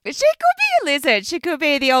She could be a lizard. She could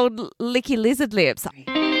be the old licky lizard lips.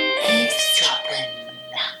 Eavesdroppin.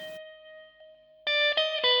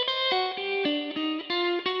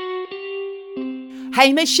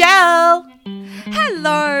 Hey, Michelle.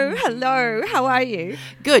 Hello. How are you?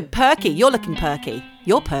 Good, perky. You're looking perky.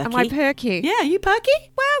 You're perky. Am I perky? Yeah, you perky?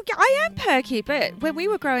 Well, I am perky, but when we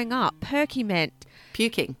were growing up, perky meant...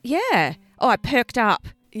 Puking. Yeah. Oh, I perked up.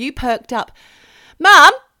 You perked up.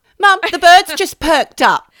 Mum, the bird's just perked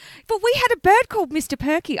up. But we had a bird called Mr.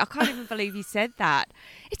 Perky. I can't even believe you said that.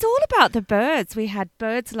 It's all about the birds. We had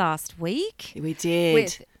birds last week. We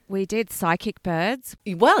did. We did psychic birds.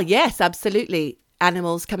 Well, yes, absolutely.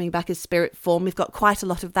 Animals coming back as spirit form. We've got quite a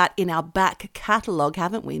lot of that in our back catalogue,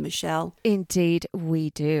 haven't we, Michelle? Indeed,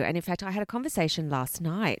 we do. And in fact, I had a conversation last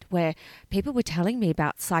night where people were telling me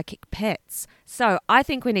about psychic pets. So I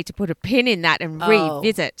think we need to put a pin in that and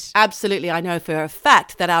revisit. Absolutely. I know for a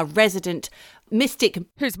fact that our resident mystic...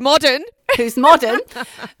 Who's modern, Tamira.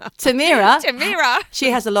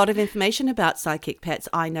 She has a lot of information about psychic pets.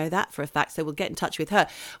 I know that for a fact, so we'll get in touch with her.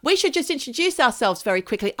 We should just introduce ourselves very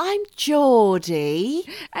quickly. I'm Geordie.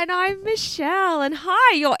 And I'm Michelle. And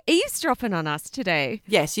hi, you're eavesdropping on us today.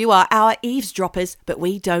 Yes, you are our eavesdroppers, but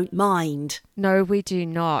we don't mind. No, we do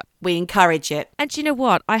not. We encourage it. And you know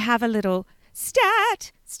what? I have a little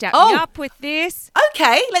stat. Stat me up with this.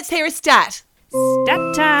 Okay, let's hear a stat.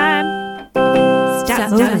 Stat time.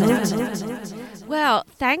 Well,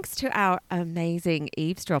 thanks to our amazing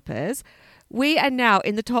eavesdroppers, we are now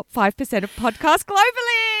in the top 5% of podcasts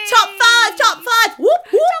globally. Top five. Whoop,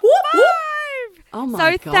 whoop, whoop, whoop. Oh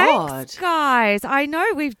my God. Thanks, guys. I know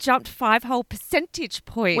we've jumped 5 whole percentage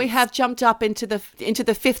points. We have jumped up into the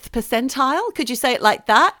 5th percentile. Could you say it like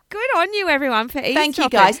that? Good on you, everyone, for eavesdropping. Thank you,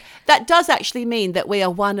 guys. That does actually mean that we are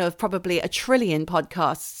one of probably a trillion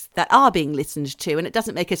podcasts that are being listened to, and it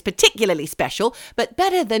doesn't make us particularly special, but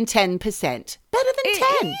better than 10%. Better than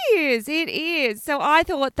 10. It is. So I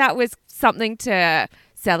thought that was something to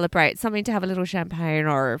celebrate, something to have a little champagne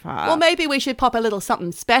over. Well, maybe we should pop a little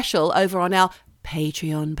something special over on our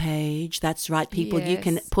Patreon page. That's right, people. Yes. You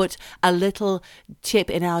can put a little tip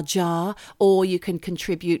in our jar, or you can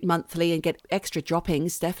contribute monthly and get extra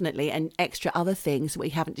droppings, definitely, and extra other things. We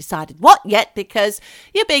haven't decided what yet because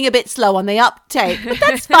you're being a bit slow on the uptake, but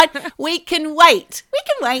that's fine. We can wait.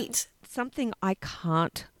 Something I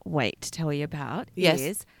can't wait to tell you about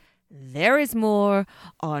is there is more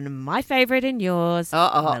on my favourite and yours,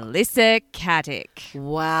 Malaysia Caddick.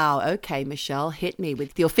 Wow. Okay, Michelle, hit me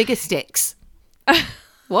with your figure sticks.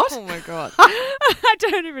 What? Oh, my God. I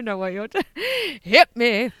don't even know what you're doing. Hit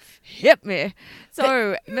me.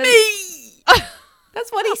 So, me.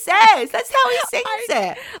 That's what he says. That's how he sings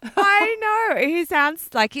it. I know. He sounds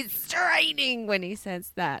like he's straining when he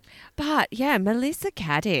says that. But yeah, Malaysia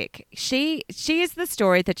Caddick, she is the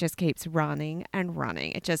story that just keeps running and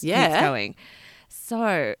running. It just keeps going.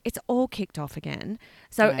 So it's all kicked off again.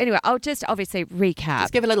 So anyway, I'll just obviously recap.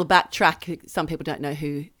 Just give a little backtrack. Some people don't know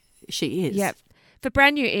who she is. Yep. For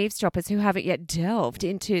brand new eavesdroppers who haven't yet delved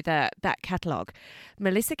into that catalogue,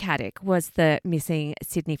 Malaysia Caddick was the missing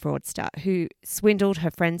Sydney fraudster who swindled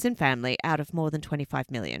her friends and family out of more than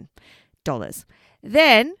 $25 million.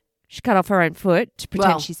 Then she cut off her own foot to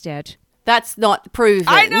pretend she's dead. That's not proven.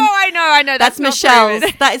 I know. That's Michelle's.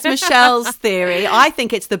 That is Michelle's theory. I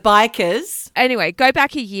think it's the bikers. Anyway, go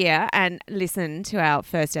back a year and listen to our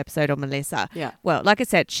first episode on Malaysia. Yeah. Well, like I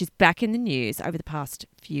said, she's back in the news over the past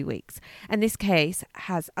few weeks. And this case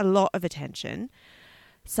has a lot of attention.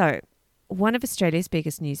 So, one of Australia's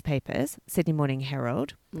biggest newspapers, Sydney Morning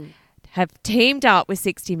Herald, have teamed up with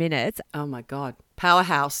 60 Minutes. Oh, my God.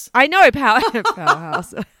 Powerhouse. I know,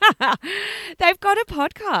 Powerhouse. They've got a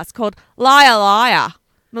podcast called Liar Liar,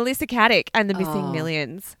 Malaysia Caddick and the Missing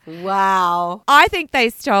Millions. Wow. I think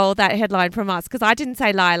they stole that headline from us because I didn't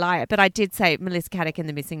say Liar Liar, but I did say Malaysia Caddick and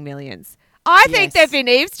the Missing Millions. I think they've been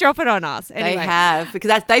eavesdropping on us. Anyway. They have,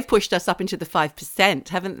 because they've pushed us up into the 5%,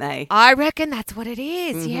 haven't they? I reckon that's what it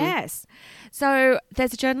is, yes. So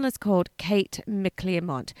there's a journalist called Kate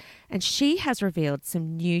McClearmont, and she has revealed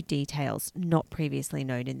some new details not previously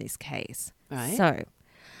known in this case. Right. So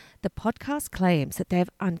the podcast claims that they've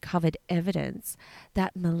uncovered evidence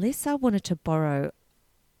that Melissa wanted to borrow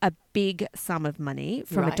a big sum of money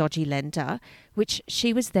from a dodgy lender, which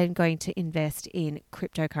she was then going to invest in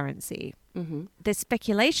cryptocurrency. There's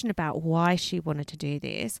speculation about why she wanted to do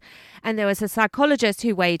this. And there was a psychologist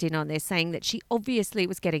who weighed in on this, saying that she obviously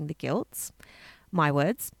was getting the gilts. My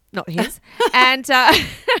words, not his. and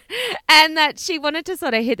that she wanted to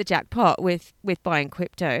sort of hit the jackpot with buying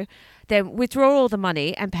crypto, then withdraw all the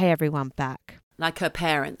money and pay everyone back. Like her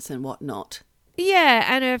parents and whatnot. Yeah,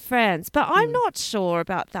 and her friends. But I'm not sure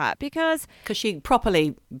about that because she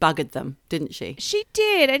properly buggered them, didn't she? she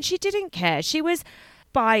did, and she didn't care. She was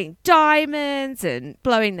buying diamonds and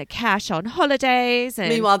blowing the cash on holidays. And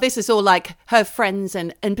meanwhile, this is all like her friends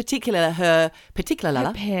and in particular her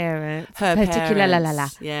parents. Her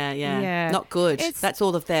parents. Yeah. Not good. That's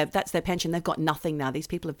their pension. They've got nothing now. These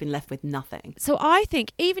people have been left with nothing. So I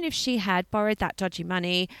think even if she had borrowed that dodgy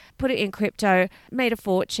money, put it in crypto, made a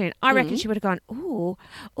fortune, I reckon she would have gone,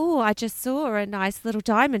 I just saw a nice little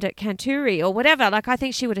diamond at Canturi or whatever. Like, I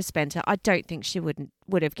think she would have spent it. I don't think she would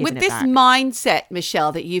have given with it this back. mindset, Michelle,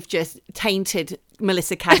 that you've just tainted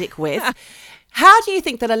Melissa Caddick with, how do you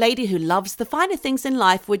think that a lady who loves the finer things in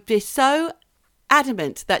life would be so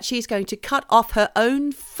adamant that she's going to cut off her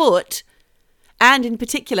own foot and in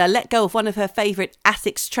particular let go of one of her favourite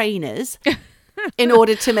ASICS trainers in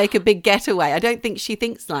order to make a big getaway? I don't think she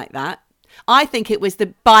thinks like that. I think it was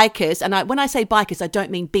the bikers, and when I say bikers, I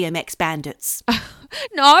don't mean BMX bandits.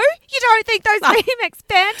 No? You don't think those BMX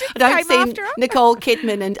bandits I don't came see after her? Nicole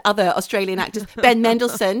Kidman and other Australian actors, Ben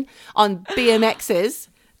Mendelsohn, on BMXs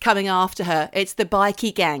coming after her. It's the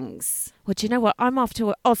bikie gangs. Well, do you know what? I'm off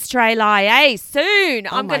to Australia soon.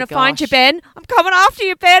 I'm my going to find you, gosh. Ben. I'm coming after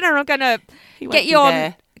you, Ben, and I'm going to won't get be you on.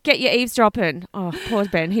 there. Get your eavesdropping. Oh, poor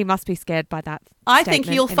Ben. He must be scared by that. I think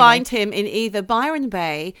statement. you'll Anyway. find him in either Byron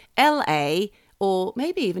Bay, LA, or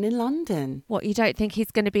maybe even in London. What, you don't think he's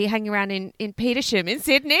going to be hanging around in Petersham in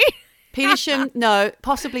Sydney? Petersham, no,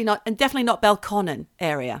 possibly not, and definitely not Belconnen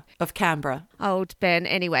area of Canberra. Old Ben.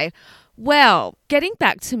 Anyway, well, getting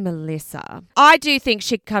back to Melissa, I do think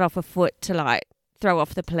she cut off a foot to throw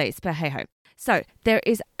off the police, but hey ho. So there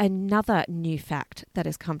is another new fact that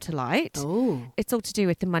has come to light. Oh. It's all to do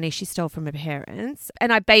with the money she stole from her parents.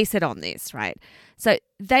 And I base it on this, right? So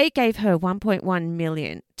they gave her $1.1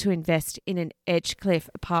 million to invest in an Edgecliff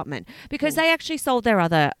apartment because they actually sold their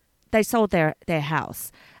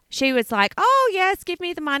house. She was like, oh, yes, give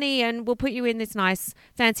me the money and we'll put you in this nice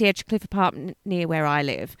fancy Edgecliff apartment near where I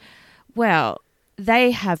live. Well,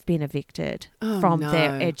 they have been evicted from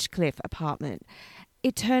their Edgecliff apartment.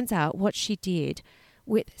 It turns out what she did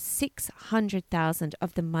with $600,000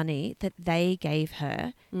 of the money that they gave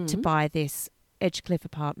her to buy this Edgecliff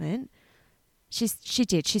apartment, she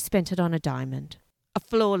spent it on a diamond, a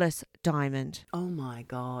flawless diamond. Oh my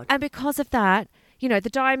God. And because of that, the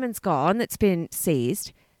diamond's gone, that's been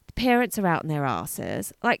seized. The parents are out in their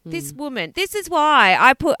asses. Like this woman, this is why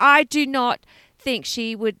I do not think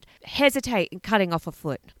she would hesitate in cutting off a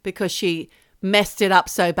foot. Because she messed it up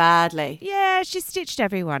so badly. Yeah, she stitched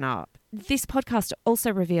everyone up. This podcast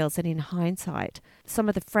also reveals that in hindsight, some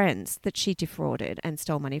of the friends that she defrauded and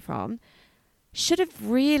stole money from should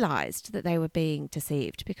have realised that they were being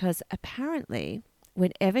deceived because apparently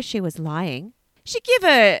whenever she was lying, she'd give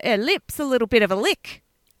her lips a little bit of a lick.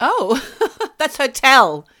 Oh, that's her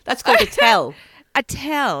tell. That's called a tell. A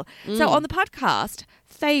tell. So on the podcast,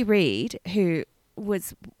 Faye Reid, who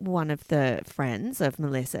was one of the friends of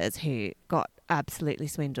Melissa's who got absolutely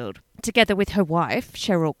swindled, together with her wife,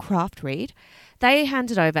 Cheryl Craft Reid, they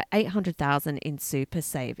handed over $800,000 in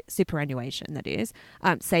superannuation, that is,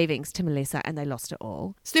 savings to Melissa, and they lost it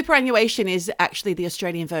all. Superannuation is actually the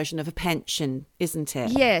Australian version of a pension, isn't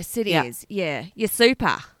it? Yes, it is. Yeah, your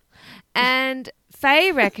super. And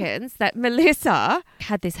Faye reckons that Melissa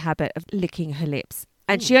had this habit of licking her lips.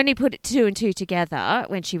 And she only put two and two together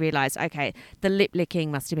when she realised, okay, the lip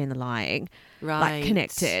licking must have been the lying, like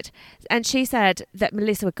connected. And she said that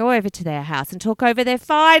Melissa would go over to their house and talk over their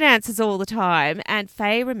finances all the time. And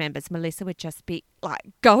Faye remembers Melissa would just be like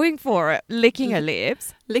going for it, licking her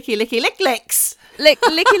lips. Licky, licky, lick, licks. Licky,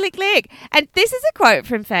 lick, lick. And this is a quote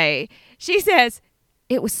from Faye. She says,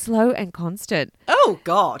 it was slow and constant. Oh,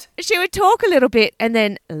 God. She would talk a little bit and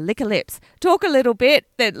then lick her lips. Talk a little bit,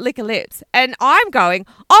 then lick her lips. And I'm going,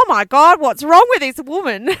 oh, my God, what's wrong with this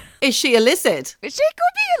woman? Is she a lizard? She could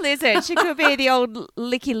be a lizard. She could be the old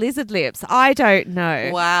licky lizard lips. I don't know.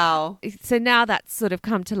 Wow. So now that's sort of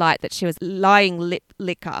come to light that she was lying lip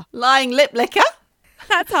licker. Lying lip licker?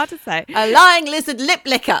 That's hard to say. A lying lizard lip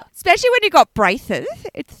licker. Especially when you've got braces.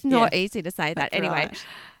 It's not easy to say that. That's Anyway. right.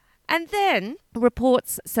 And then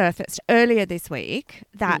reports surfaced earlier this week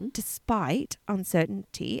that despite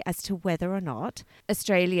uncertainty as to whether or not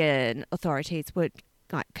Australian authorities would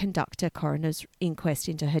conduct a coroner's inquest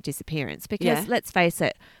into her disappearance, because let's face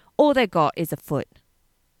it, all they got is a foot.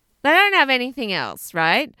 They don't have anything else,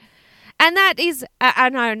 right? And that is, I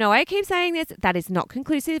know I keep saying this, that is not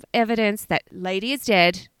conclusive evidence. That lady is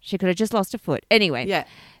dead. She could have just lost a foot. Anyway. Yeah.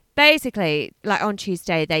 basically, like on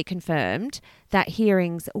Tuesday, they confirmed that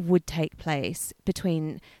hearings would take place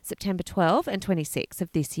between September 12 and 26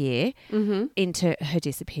 of this year into her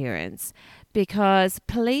disappearance, because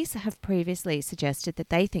police have previously suggested that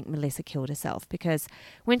they think Melissa killed herself because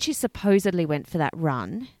when she supposedly went for that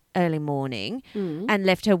run early morning and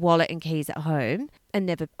left her wallet and keys at home and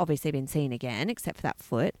never obviously been seen again except for that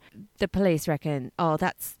foot, the police reckon, oh,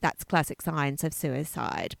 that's classic signs of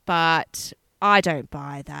suicide. But I don't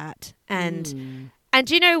buy that. And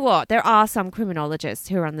you know what? There are some criminologists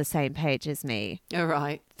who are on the same page as me. All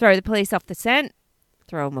right. Throw the police off the scent,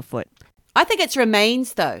 throw them a foot. I think it's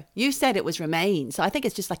remains, though. You said it was remains. I think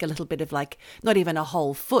it's just like a little bit of like, not even a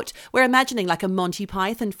whole foot. We're imagining like a Monty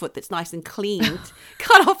Python foot that's nice and clean,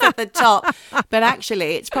 cut off at the top. But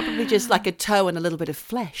actually, it's probably just like a toe and a little bit of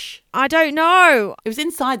flesh. I don't know. It was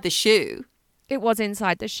inside the shoe. It was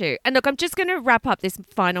inside the shoe. And look, I'm just going to wrap up this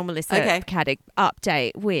final Melissa Caddick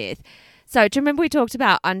update with. So do you remember we talked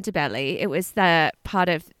about Underbelly? It was the part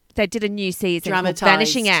of... They did a new season called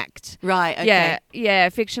Vanishing Act. Right, okay. Yeah,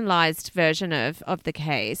 fictionalized version of the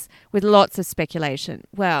case with lots of speculation.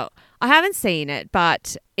 Well, I haven't seen it,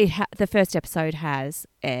 but the first episode has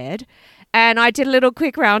aired. And I did a little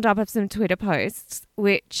quick roundup of some Twitter posts,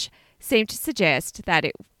 which seemed to suggest that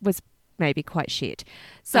it was maybe quite shit.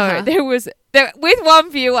 So there was with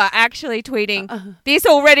one viewer actually tweeting, "This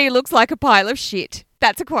already looks like a pile of shit."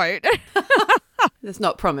 That's a quote. That's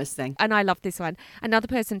not promising. And I love this one. Another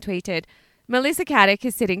person tweeted, "Melissa Caddick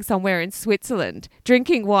is sitting somewhere in Switzerland,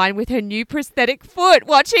 drinking wine with her new prosthetic foot,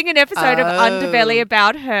 watching an episode of Underbelly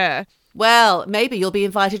about her." Well, maybe you'll be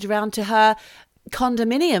invited around to her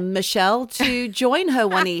condominium, Michelle, to join her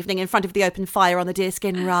one evening in front of the open fire on the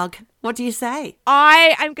deerskin rug. What do you say?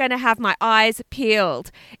 I am going to have my eyes peeled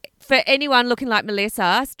for anyone looking like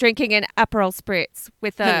Melissa drinking an Aperol Spritz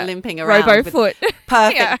with a limping around robo with foot.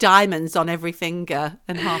 Perfect diamonds on every finger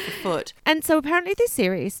and half a foot. And so apparently this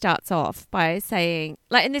series starts off by saying,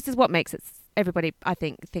 like, and this is what makes it, everybody I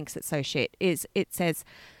think thinks it's so shit, is it says,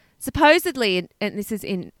 supposedly, and this is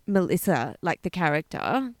in Melissa, like the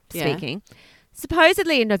character speaking,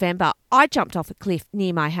 supposedly in November, I jumped off a cliff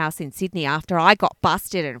near my house in Sydney after I got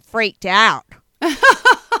busted and freaked out.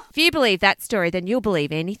 If you believe that story, then you'll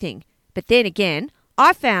believe anything. But then again,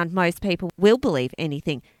 I found most people will believe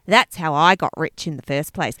anything. That's how I got rich in the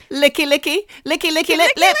first place. Licky, licky, licky, licky,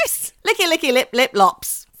 lip, lips. Licky, licky, lip, lip,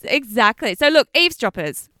 lops. Exactly. So look,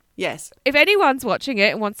 Eavesdroppers. Yes. If anyone's watching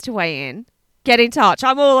it and wants to weigh in, get in touch.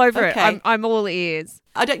 I'm all over it. I'm all ears.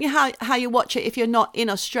 I don't know how you watch it if you're not in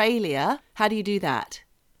Australia. How do you do that?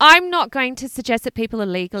 I'm not going to suggest that people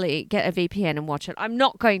illegally get a VPN and watch it. I'm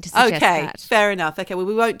not going to suggest that. Okay, fair enough. Okay, well,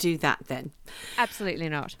 we won't do that then. Absolutely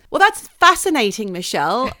not. Well, that's fascinating,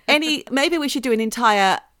 Michelle. Maybe we should do an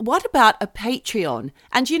entire, what about a Patreon?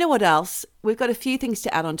 And you know what else? We've got a few things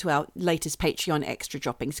to add on to our latest Patreon extra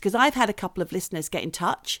droppings, because I've had a couple of listeners get in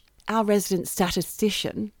touch. Our resident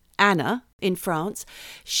statistician, Anna, in France,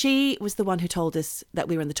 she was the one who told us that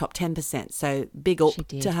we were in the top 10%. So big up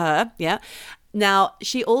to her. Yeah. Now,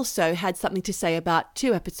 she also had something to say about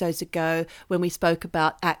 2 episodes ago when we spoke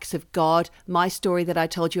about acts of God, my story that I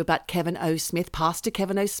told you about Kevin O. Smith, Pastor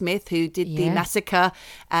Kevin O. Smith, who did the massacre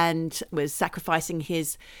and was sacrificing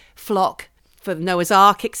his flock for Noah's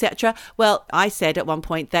Ark, etc. Well, I said at one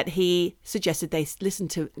point that he suggested they listen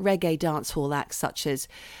to reggae dancehall acts such as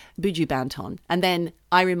Buju Banton. And then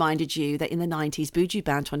I reminded you that in the 90s, Buju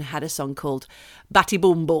Banton had a song called Batty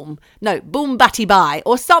Boom Boom. No, Boom Batty Bye,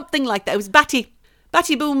 or something like that. It was Batty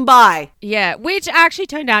Boom Bye. Yeah, which actually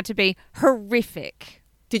turned out to be horrific.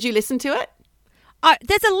 Did you listen to it?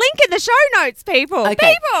 There's a link in the show notes, people.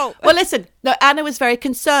 Okay. People! Well, listen, no, Anna was very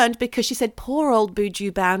concerned because she said poor old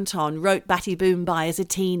Buju Banton wrote Batty Boom Bye as a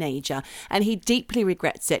teenager and he deeply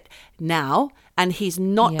regrets it now, and he's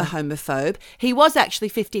not a homophobe. He was actually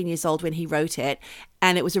 15 years old when he wrote it,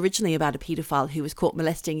 and it was originally about a paedophile who was caught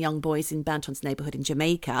molesting young boys in Banton's neighbourhood in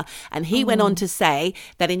Jamaica. And he went on to say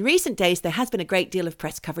that in recent days there has been a great deal of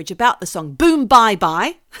press coverage about the song Boom Bye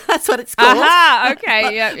Bye. That's what it's called. Aha,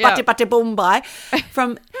 okay, yeah. Batty Batty Boom Bye.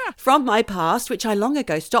 From my past, which I long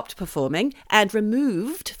ago stopped performing and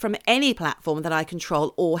removed from any platform that I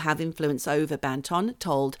control or have influence over, Banton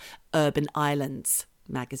told Urban Islands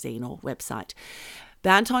magazine or website.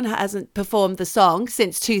 Banton hasn't performed the song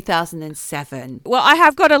since 2007. Well, I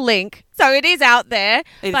have got a link, so it is out there,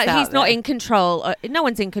 but out he's not there. in control. No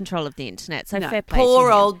one's in control of the internet, so fair play Poor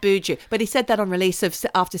to him. old Buju. But he said that on release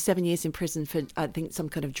after 7 years in prison for, I think, some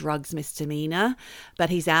kind of drugs misdemeanor. But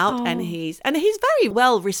he's out and he's very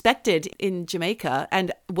well respected in Jamaica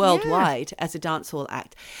and worldwide as a dancehall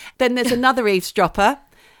act. Then there's another eavesdropper,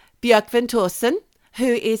 Björk Ventorsen, who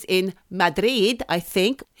is in Madrid, I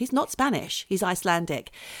think. He's not Spanish, he's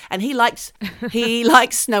Icelandic. And he likes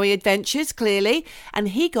snowy adventures, clearly. And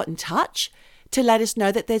he got in touch to let us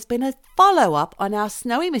know that there's been a follow-up on our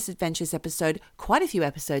Snowy Misadventures episode quite a few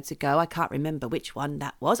episodes ago. I can't remember which one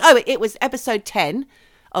that was. Oh, it was episode 10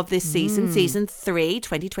 of this season, season 3,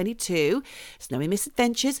 2022, Snowy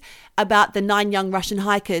Misadventures, about the 9 young Russian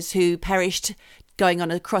hikers who perished going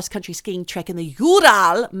on a cross-country skiing trek in the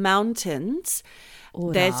Ural Mountains.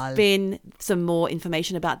 There's been some more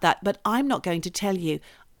information about that, but I'm not going to tell you.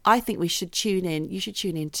 I think we should tune in. You should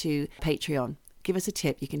tune in to Patreon. Give us a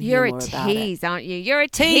tip. You can hear more about it. You're a tease, aren't you? You're a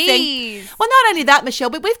tease. Well, not only that, Michelle,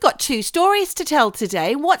 but we've got 2 stories to tell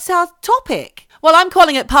today. What's our topic? Well, I'm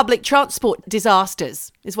calling it public transport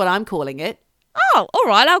disasters, is what I'm calling it. Oh, all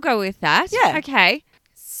right. I'll go with that. Yeah. Okay.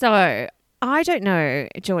 So I don't know,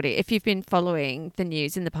 Geordie, if you've been following the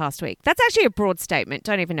news in the past week. That's actually a broad statement.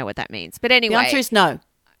 Don't even know what that means. But anyway. The answer is no.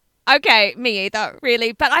 Okay, me either,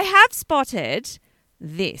 really. But I have spotted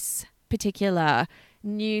this particular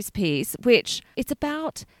news piece, which it's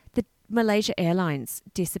about the Malaysia Airlines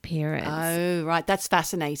disappearance. Oh, right. That's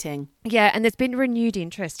fascinating. Yeah, and there's been renewed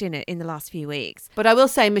interest in it in the last few weeks. But I will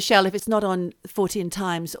say, Michelle, if it's not on 14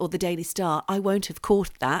 Times or the Daily Star, I won't have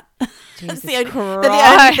caught that. Jesus they're Christ. the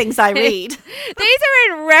only things I read. These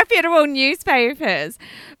are in reputable newspapers.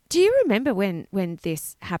 Do you remember when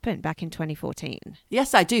this happened back in 2014?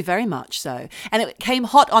 Yes, I do, very much so. And it came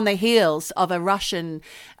hot on the heels of a Russian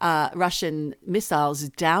missiles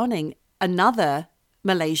downing another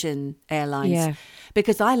Malaysian Airlines. Yeah.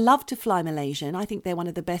 Because I love to fly Malaysian. I think they're one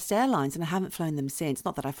of the best airlines, and I haven't flown them since.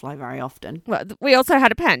 Not that I fly very often. Well, we also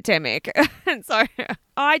had a pandemic. And so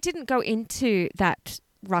I didn't go into that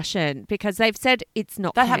Russian because they've said it's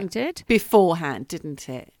not That connected. happened beforehand, didn't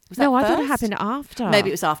it? Was that I thought it first? happened after. Maybe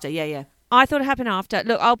it was after, yeah. I thought it happened after.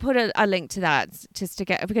 Look, I'll put a link to that just to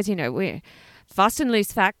get, because, we're fast and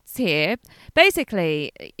loose facts here.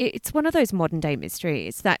 Basically, it's one of those modern day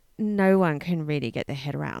mysteries that no one can really get their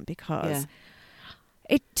head around because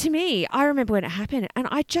to me, I remember when it happened and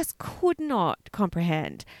I just could not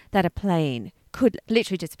comprehend that a plane could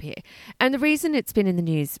literally disappear. And the reason it's been in the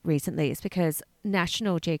news recently is because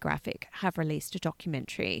National Geographic have released a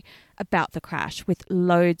documentary about the crash with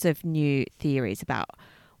loads of new theories about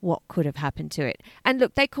what could have happened to it. And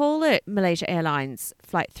look, they call it Malaysia Airlines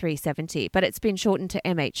Flight 370, but it's been shortened to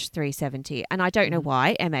MH370. And I don't know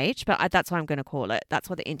why MH, but that's what I'm going to call it. That's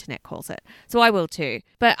what the internet calls it. So I will too.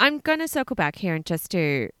 But I'm going to circle back here and just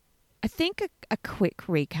do, I think, a quick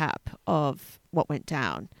recap of what went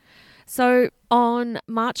down. So on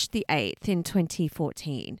March the 8th in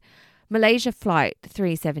 2014, Malaysia Flight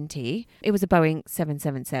 370, it was a Boeing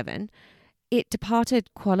 777, it departed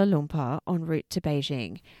Kuala Lumpur en route to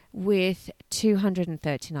Beijing with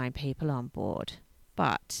 239 people on board.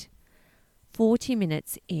 But 40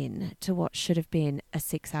 minutes in to what should have been a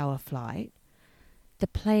 6-hour flight, the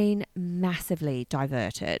plane massively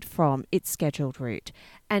diverted from its scheduled route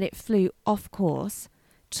and it flew off course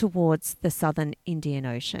towards the southern Indian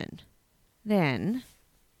Ocean. Then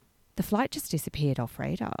the flight just disappeared off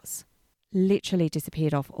radars. Literally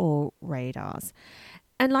disappeared off all radars.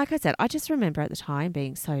 And like I said, I just remember at the time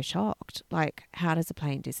being so shocked. Like, how does a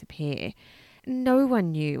plane disappear? No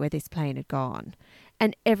one knew where this plane had gone.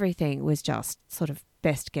 And everything was just sort of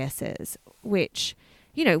best guesses, which,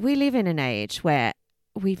 we live in an age where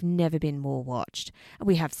we've never been more watched.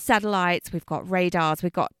 We have satellites, we've got radars,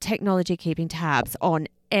 we've got technology keeping tabs on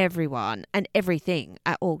everyone and everything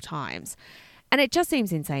at all times. And it just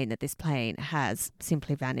seems insane that this plane has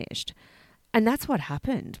simply vanished. And that's what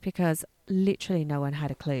happened because literally no one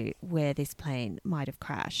had a clue where this plane might have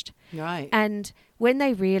crashed. Right. And when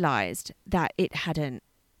they realised that it hadn't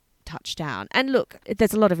touched down, and look,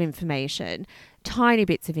 there's a lot of information, tiny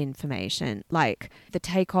bits of information, like the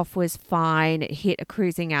takeoff was fine, it hit a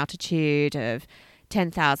cruising altitude of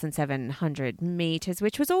 10,700 meters,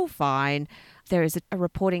 which was all fine. There is a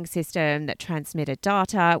reporting system that transmitted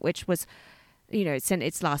data, which was, sent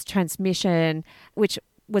its last transmission, which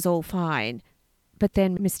was all fine. But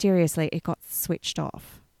then mysteriously it got switched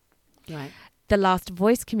off. Right. The last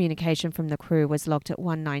voice communication from the crew was logged at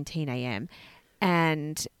 1:19 a.m.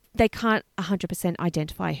 and they can't 100%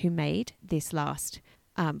 identify who made this last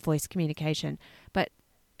voice communication, but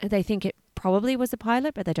they think it probably was a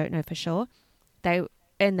pilot, but they don't know for sure.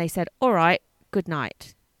 They said, "All right, good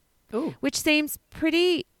night." Ooh. Which seems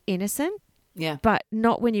pretty innocent. Yeah. But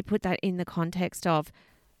not when you put that in the context of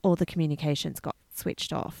all the communications got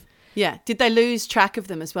switched off. Yeah. Did they lose track of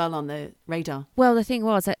them as well on the radar? Well, the thing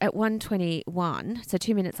was, at 1:21, so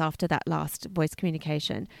 2 minutes after that last voice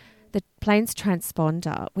communication, The plane's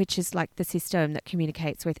transponder, which is like the system that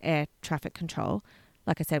communicates with air traffic control,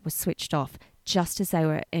 like I said, was switched off just as they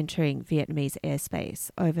were entering Vietnamese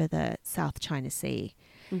airspace over the South China Sea.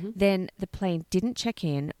 Mm-hmm. Then the plane didn't check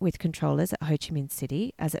in with controllers at Ho Chi Minh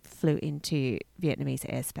City as it flew into Vietnamese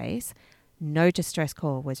airspace. No distress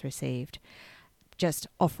call was received, just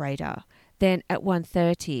off radar. Then at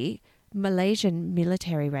 1:30, Malaysian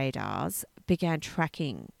military radars began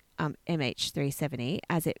tracking MH370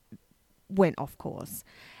 as it went off course.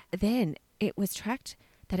 Then it was tracked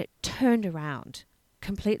that it turned around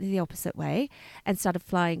completely the opposite way and started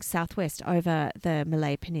flying southwest over the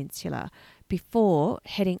Malay Peninsula before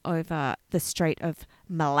heading over the Strait of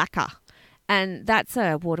Malacca. And that's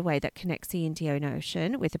a waterway that connects the Indian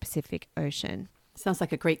Ocean with the Pacific Ocean. Sounds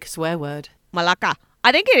like a Greek swear word. Malacca.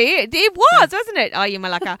 I think it was, wasn't it? Oh, you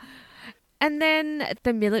Malacca. And then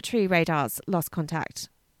the military radars lost contact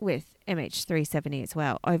with MH370 as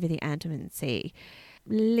well over the Andaman Sea.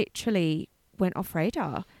 Literally went off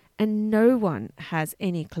radar. And no one has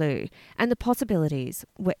any clue. And the possibilities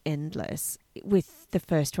were endless with the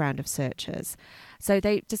first round of searches. So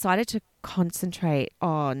they decided to concentrate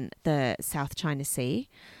on the South China Sea.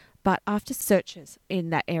 But after searches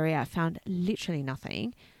in that area found literally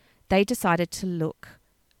nothing, they decided to look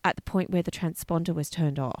at the point where the transponder was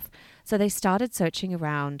turned off. So they started searching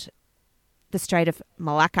around the Strait of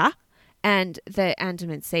Malacca and the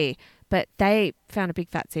Andaman Sea. But they found a big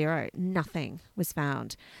fat zero. Nothing was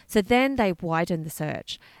found. So then they widened the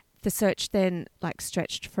search. The search then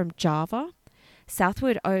stretched from Java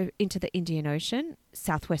southward into the Indian Ocean,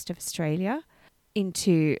 southwest of Australia,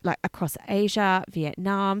 into across Asia,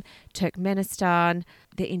 Vietnam, Turkmenistan,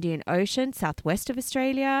 the Indian Ocean, southwest of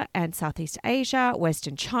Australia and Southeast Asia,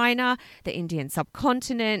 Western China, the Indian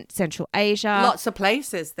subcontinent, Central Asia. Lots of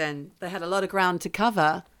places then. They had a lot of ground to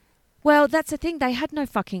cover. Well, that's the thing. They had no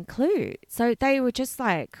fucking clue. So they were just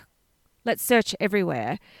like, let's search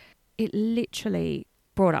everywhere. It literally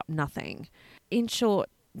brought up nothing. In short,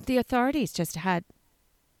 the authorities just had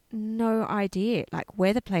no idea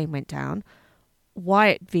where the plane went down, why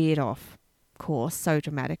it veered off course so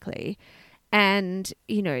dramatically. And,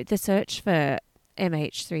 the search for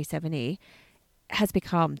MH370 has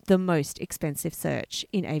become the most expensive search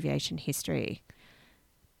in aviation history.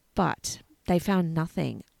 But they found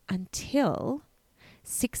nothing until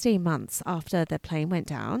 16 months after the plane went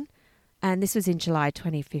down, and this was in July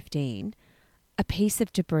 2015, a piece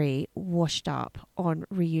of debris washed up on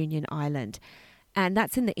Reunion Island, and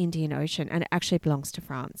that's in the Indian Ocean, and it actually belongs to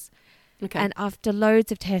France. Okay. And after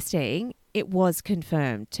loads of testing, it was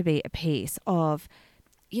confirmed to be a piece of,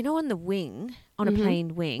 on the wing, on a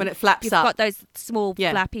plane wing. When it flaps you've up. got those small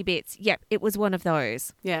flappy bits. Yep, it was one of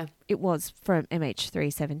those. Yeah. It was from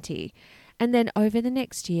MH370. And then over the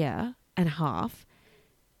next year and a half,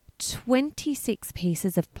 26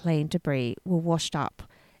 pieces of plane debris were washed up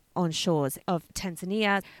on shores of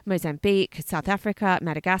Tanzania, Mozambique, South Africa,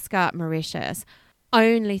 Madagascar, Mauritius.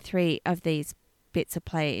 Only 3 of these bits of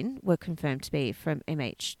plane were confirmed to be from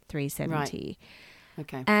MH370. Right.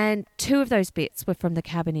 Okay. And 2 of those bits were from the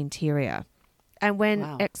cabin interior. And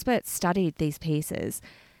when experts studied these pieces,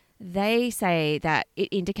 they say that it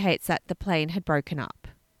indicates that the plane had broken up.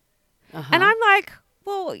 And I'm like,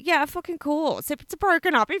 well, yeah, fucking course. If it's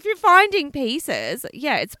broken up, if you're finding pieces,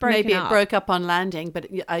 it's broken up. Maybe it broke up on landing, but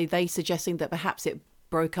are they suggesting that perhaps it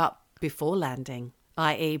broke up before landing,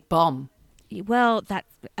 i.e. bomb? Well, that,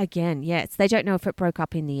 again, yes. They don't know if it broke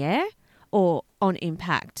up in the air or on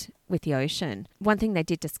impact with the ocean. One thing they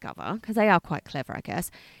did discover, because they are quite clever, I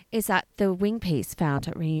guess, is that the wing piece found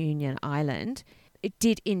at Reunion Island, it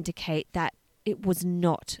did indicate that it was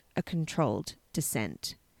not a controlled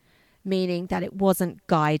descent, meaning that it wasn't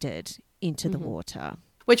guided into the water.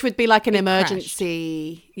 Which would be like an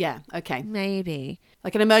emergency. Crashed. Yeah, okay. Maybe.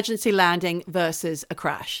 Like an emergency landing versus a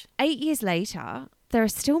crash. 8 years later, there are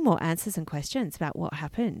still more answers and questions about what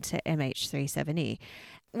happened to MH370.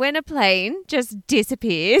 When a plane just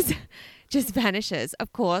disappears, just vanishes,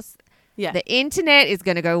 of course, the internet is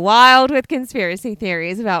going to go wild with conspiracy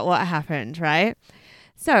theories about what happened, right?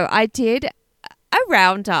 So I did a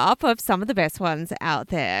roundup of some of the best ones out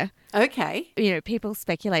there. Okay. People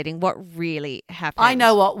speculating what really happened. I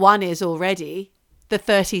know what one is already. The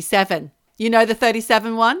 37. You know the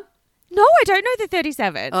 37 one? No, I don't know the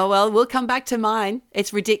 37. Oh, well, we'll come back to mine.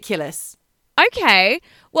 It's ridiculous. Okay.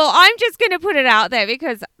 Well, I'm just going to put it out there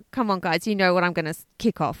because, come on, guys, you know what I'm going to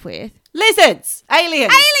kick off with. Lizards!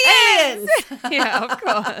 Aliens! Aliens! Yeah, of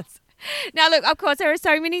course. Now, look, of course, there are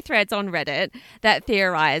so many threads on Reddit that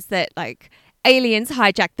theorize that, aliens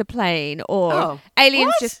hijacked the plane or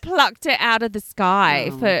aliens just plucked it out of the sky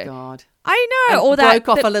my God. I know. And Or that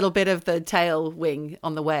broke off a little bit of the tail wing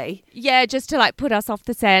on the way. Yeah, just to like put us off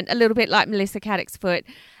the scent, a little bit like Melissa Caddick's foot.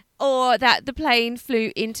 Or that the plane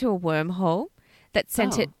flew into a wormhole that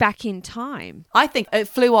sent it back in time. I think it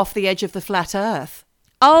flew off the edge of the flat Earth.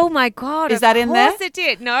 Oh my God. Is that in there? Of course it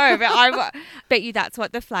did. No, but I bet you that's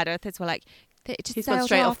what the flat earthers were like. It just He's gone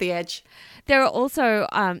straight off the edge. There are also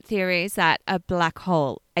theories that a black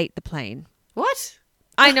hole ate the plane. What?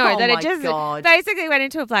 I know Oh that my it just God. basically went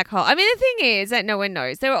into a black hole. I mean, the thing is that no one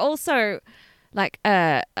knows. There are also like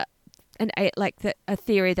a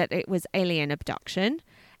theory that it was alien abduction.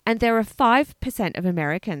 And there are 5% of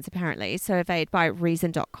Americans, apparently, surveyed by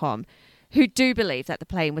Reason.com, who do believe that the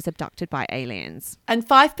plane was abducted by aliens. And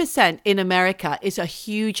 5% in America is a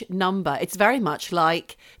huge number. It's very much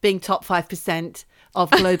like being top 5% of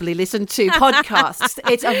globally listened to podcasts.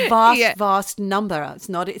 It's a vast number. It's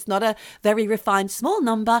not a very refined small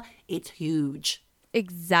number. It's huge.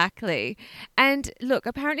 Exactly. And look,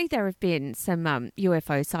 apparently there have been some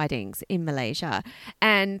UFO sightings in Malaysia.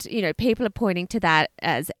 And, people are pointing to that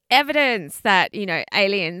as evidence that,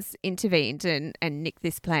 aliens intervened and nicked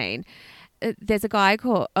this plane. There's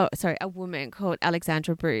a woman called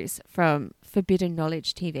Alexandra Bruce from Forbidden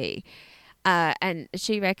Knowledge TV. And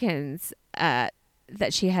she reckons that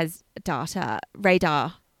she has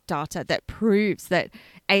radar data that proves that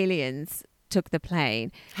aliens took the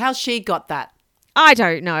plane. How's she got that? I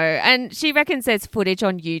don't know. And she reckons there's footage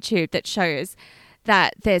on YouTube that shows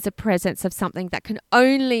that there's a presence of something that can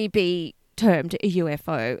only be termed a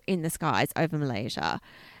UFO in the skies over Malaysia,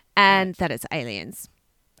 and that it's aliens.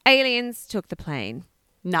 Aliens took the plane.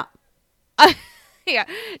 Nah. Yeah.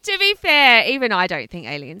 To be fair, even I don't think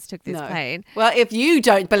aliens took this plane. Well, if you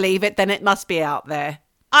don't believe it, then it must be out there.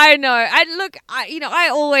 I know. I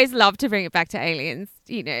always love to bring it back to aliens,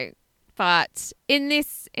 But in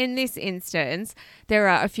this instance, there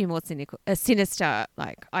are a few more sinister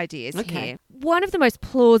ideas here. One of the most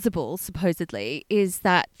plausible, supposedly, is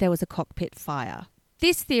that there was a cockpit fire.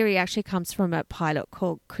 This theory actually comes from a pilot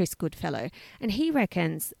called Chris Goodfellow, and he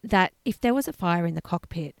reckons that if there was a fire in the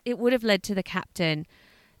cockpit, it would have led to the captain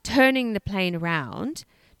turning the plane around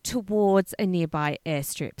towards a nearby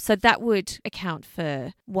airstrip. So that would account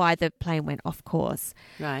for why the plane went off course.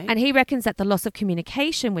 Right. And he reckons that the loss of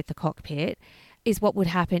communication with the cockpit is what would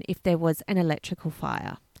happen if there was an electrical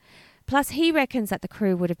fire. Plus, he reckons that the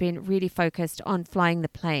crew would have been really focused on flying the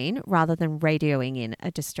plane rather than radioing in a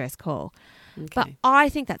distress call. Okay. But I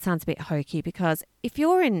think that sounds a bit hokey, because if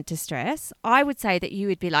you're in distress, I would say that you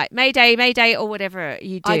would be like, Mayday, Mayday, or whatever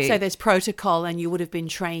you do. I'd say there's protocol, and you would have been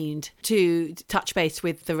trained to touch base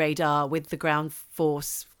with the radar, with the ground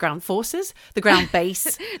forces, the ground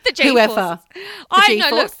base, the G-forces. whoever. The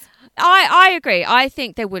G-force. I agree. I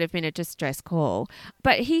think there would have been a distress call.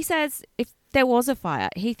 But he says if there was a fire,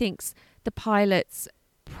 he thinks the pilots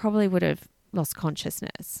probably would have lost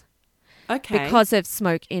consciousness. Okay. Because of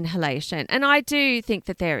smoke inhalation. And I do think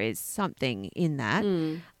that there is something in that.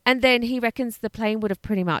 And then he reckons the plane would have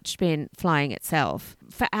pretty much been flying itself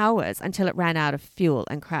for hours until it ran out of fuel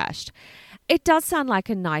and crashed. It does sound like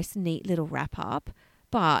a nice, neat little wrap up,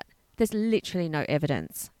 but there's literally no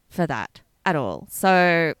evidence for that at all.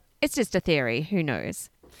 So it's just a theory. Who knows?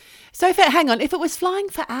 So if it was flying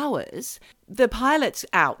for hours, the pilot's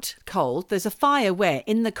out cold, there's a fire where?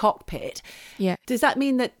 In the cockpit. Yeah. Does that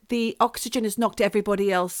mean that the oxygen has knocked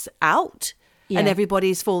everybody else out? Yeah. And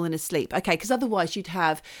everybody's fallen asleep? Okay, because otherwise you'd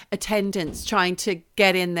have attendants trying to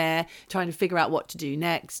get in there, trying to figure out what to do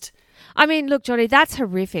next. I mean, look, Johnny, that's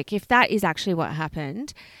horrific if that is actually what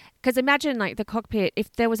happened. Because imagine the cockpit,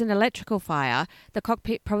 if there was an electrical fire, the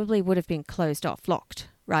cockpit probably would have been closed off, locked,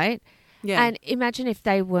 right? Yeah. And imagine if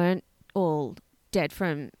they weren't all dead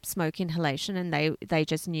from smoke inhalation and they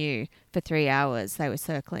just knew for 3 hours they were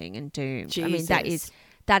circling and doomed. Jesus. I mean,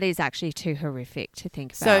 that is actually too horrific to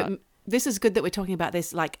think about. So this is good that we're talking about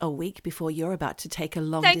this like a week before you're about to take a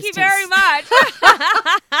long distance. Thank you very much.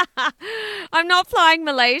 I'm not flying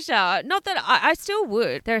Malaysia. Not that I still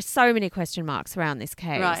would. There are so many question marks around this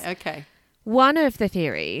case. Right, okay. One of the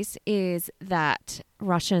theories is that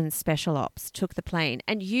Russian special ops took the plane.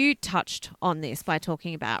 And you touched on this by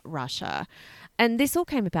talking about Russia. And this all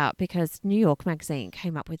came about because New York Magazine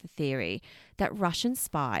came up with a theory that Russian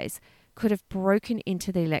spies could have broken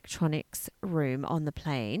into the electronics room on the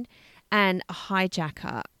plane, and a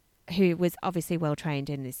hijacker who was obviously well trained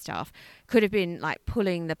in this stuff could have been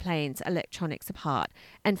pulling the plane's electronics apart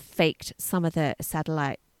and faked some of the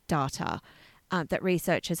satellite data that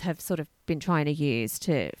researchers have sort of been trying to use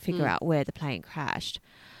to figure out where the plane crashed.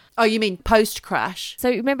 Oh, you mean post-crash? So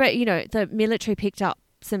remember, the military picked up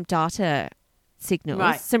some data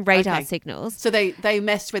signals, some radar signals. So they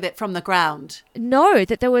messed with it from the ground? No,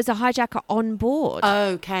 that there was a hijacker on board.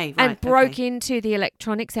 Okay, right. And broke into the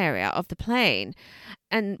electronics area of the plane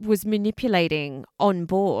and was manipulating on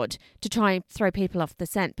board to try and throw people off the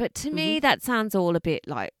scent. But to me, that sounds all a bit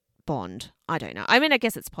like Bond. I don't know. I mean, I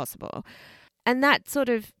guess it's possible. And that sort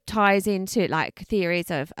of ties into like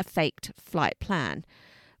theories of a faked flight plan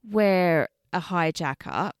where a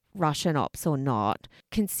hijacker, Russian ops or not,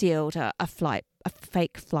 concealed a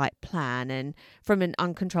fake flight plan and from an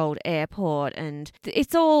uncontrolled airport. And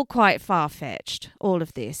it's all quite far-fetched, all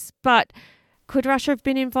of this. But could Russia have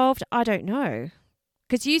been involved? I don't know.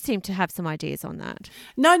 Because you seem to have some ideas on that.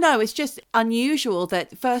 No, it's just unusual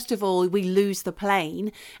that, first of all, we lose the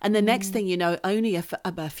plane. And the next thing you know, only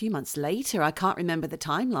a few months later, I can't remember the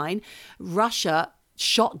timeline, Russia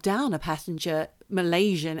shot down a passenger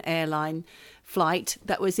Malaysian airline flight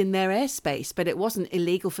that was in their airspace. But it wasn't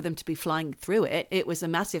illegal for them to be flying through it. It was a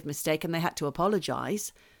massive mistake and they had to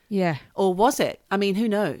apologise. Yeah. Or was it? I mean, who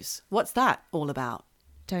knows? What's that all about?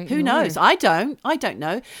 Who knows? I don't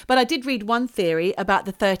know. But I did read one theory about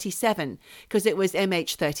the 37 because it was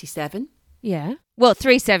MH37. Yeah. Well,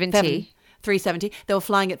 370. 370. They were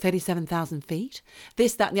flying at 37,000 feet.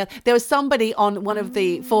 This, that, and the other. There was somebody on one of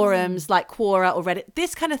the forums like Quora or Reddit.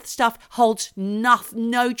 This kind of stuff holds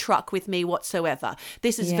no truck with me whatsoever.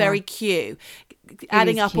 This is very Q.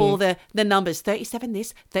 Adding up all the numbers. 37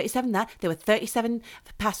 this, 37 that. There were 37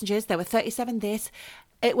 passengers. There were 37 this.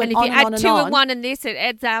 It went and if on you and add on and 2 on. and 1 and this, it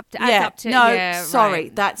adds up to... Sorry,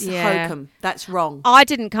 right. that's hokum. That's wrong. I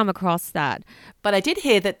didn't come across that. But I did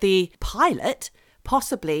hear that the pilot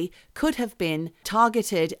possibly could have been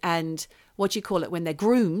targeted and, what do you call it, when they're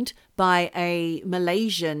groomed by a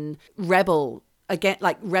Malaysian rebel,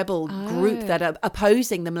 group that are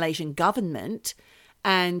opposing the Malaysian government,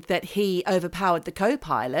 and that he overpowered the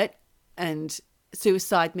co-pilot and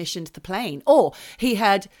suicide missioned the plane. Or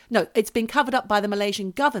it's been covered up by the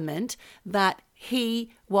Malaysian government that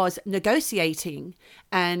he was negotiating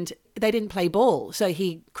and they didn't play ball, so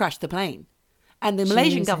he crashed the plane. And the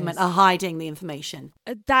Malaysian government are hiding the information.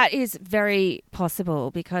 That is very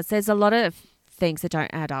possible because there's a lot of things that don't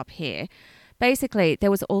add up here. Basically,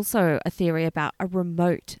 there was also a theory about a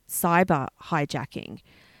remote cyber hijacking.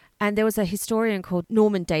 And there was a historian called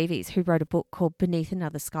Norman Davies who wrote a book called Beneath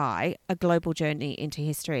Another Sky, A Global Journey into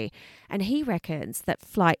History. And he reckons that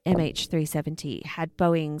flight MH370 had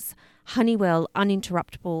Boeing's Honeywell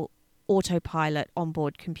uninterruptible autopilot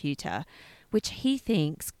onboard computer, which he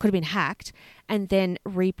thinks could have been hacked and then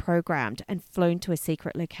reprogrammed and flown to a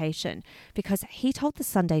secret location, because he told the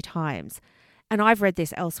Sunday Times, and I've read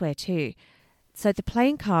this elsewhere too, so the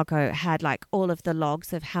plane cargo had like all of the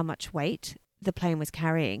logs of how much weight the plane was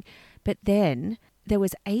carrying, but then there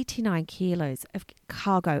was 89 kilos of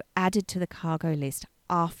cargo added to the cargo list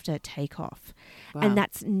after takeoff. Wow. And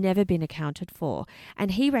that's never been accounted for.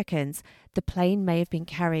 And he reckons the plane may have been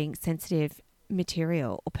carrying sensitive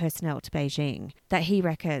material or personnel to Beijing, that he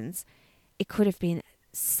reckons it could have been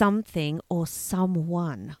something or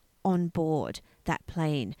someone on board that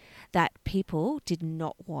plane that people did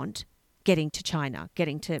not want getting to China,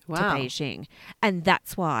 getting to Beijing. And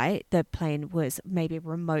that's why the plane was maybe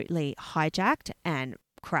remotely hijacked and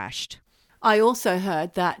crashed. I also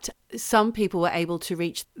heard that some people were able to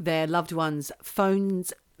reach their loved ones'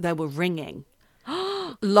 phones. They were ringing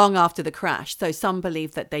long after the crash. So some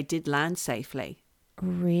believe that they did land safely.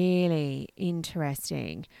 Really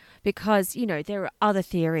interesting. Because, there are other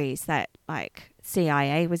theories that like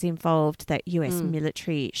CIA was involved, that US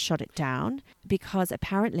military shot it down, because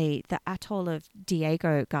apparently the atoll of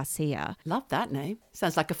Diego Garcia. Love that name.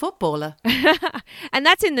 Sounds like a footballer. And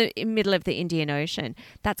that's in the middle of the Indian Ocean.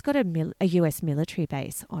 That's got a US military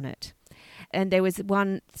base on it. And there was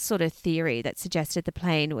one sort of theory that suggested the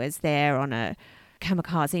plane was there on a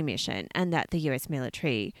kamikaze mission and that the US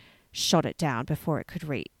military shot it down before it could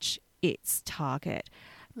reach its target.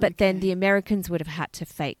 But then the Americans would have had to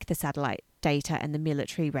fake the satellite data and the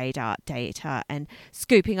military radar data and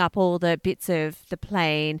scooping up all the bits of the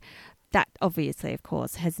plane. That obviously, of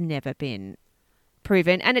course, has never been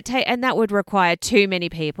proven. And and that would require too many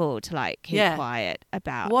people to keep quiet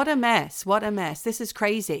about. What a mess. What a mess. This is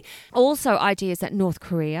crazy. Also ideas that North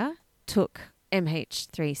Korea took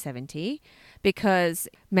MH370 because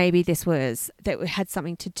maybe that had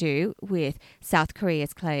something to do with South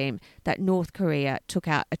Korea's claim that North Korea took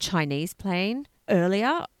out a Chinese plane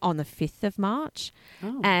earlier on the 5th of March.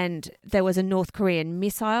 And there was a North Korean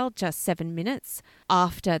missile just 7 minutes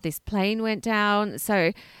after this plane went down.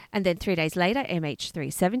 So, and then 3 days later,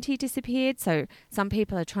 MH370 disappeared. So some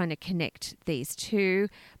people are trying to connect these two,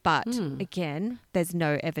 but again, there's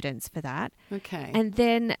no evidence for that. Okay. And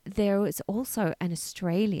then there was also an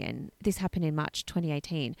Australian, this happened in March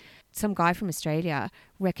 2018, some guy from Australia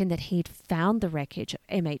reckoned that he'd found the wreckage of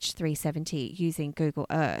MH370 using Google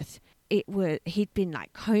Earth. He'd been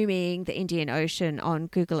like combing the Indian Ocean on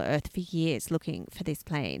Google Earth for years looking for this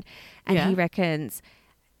plane. And he reckons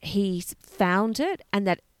he's found it and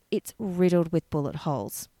that it's riddled with bullet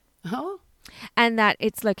holes. Oh. And that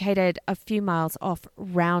it's located a few miles off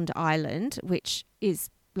Round Island, which is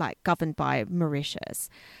like governed by Mauritius,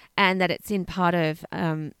 and that it's in a part of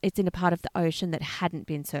the ocean that hadn't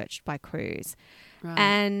been searched by crews. Right.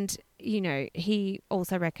 And, you know, he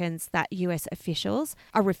also reckons that US officials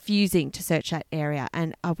are refusing to search that area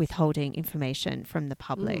and are withholding information from the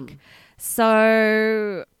public.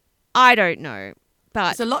 So I don't know.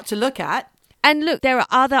 But there's a lot to look at. And look, there are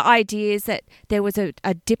other ideas that there was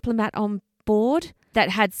a diplomat on board that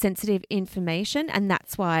had sensitive information, and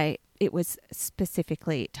that's why it was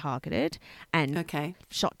specifically targeted and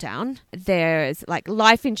shot down. There's like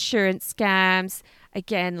life insurance scams.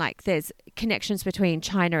 Again, like there's connections between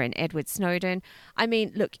China and Edward Snowden. I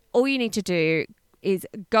mean, look, all you need to do is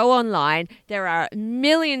go online. There are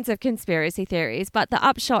millions of conspiracy theories, but the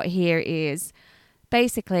upshot here is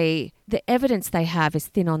basically the evidence they have is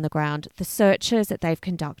thin on the ground. The searches that they've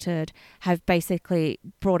conducted have basically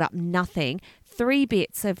brought up nothing. 3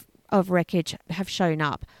 bits of wreckage have shown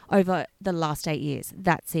up over the last 8 years.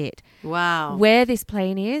 That's it. Wow. Where this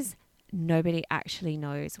plane is, nobody actually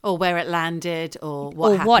knows. Or where it landed or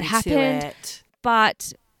what happened to it.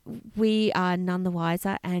 But we are none the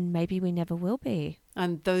wiser, and maybe we never will be.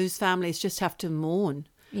 And those families just have to mourn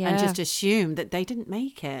and just assume that they didn't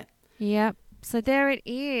make it. Yep. So there it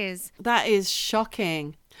is. That is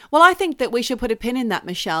shocking. Well, I think that we should put a pin in that,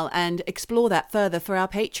 Michelle, and explore that further for our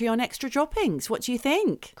Patreon extra droppings. What do you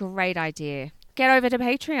think? Great idea. Get over to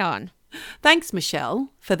Patreon. Thanks,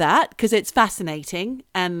 Michelle, for that, because it's fascinating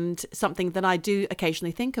and something that I do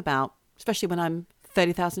occasionally think about, especially when I'm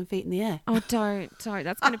 30,000 feet in the air. Oh, don't.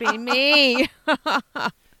 That's going to be me.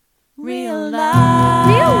 Real life.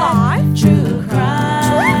 Real life? True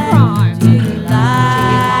crime. True crime. Do you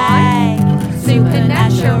like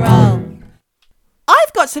supernatural?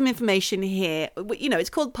 I've got some information here. You know, it's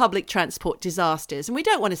called public transport disasters, and we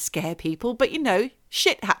don't want to scare people, but, you know,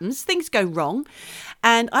 shit happens. Things go wrong.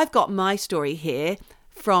 And I've got my story here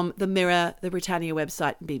from the Mirror, the Britannia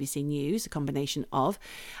website, and BBC News, a combination of.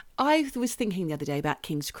 I was thinking the other day about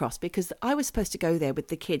King's Cross because I was supposed to go there with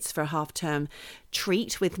the kids for a half-term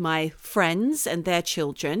treat with my friends and their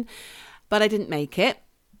children, but I didn't make it.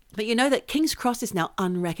 But you know that King's Cross is now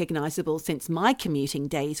unrecognisable since my commuting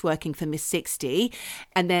days working for Miss 60,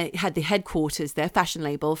 and they had the headquarters, their fashion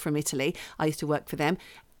label from Italy. I used to work for them,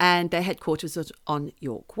 and their headquarters was on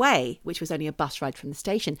York Way, which was only a bus ride from the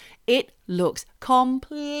station. It looks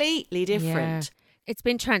completely different. Yeah. It's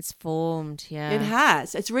been transformed, yeah. It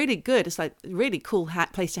has. It's really good. It's like a really cool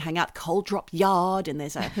place to hang out. Coal drop yard, and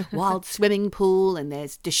there's a wild swimming pool, and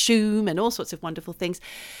there's Dishoom and all sorts of wonderful things.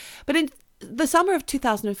 But in the summer of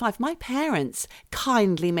 2005, my parents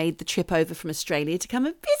kindly made the trip over from Australia to come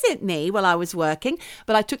and visit me while I was working,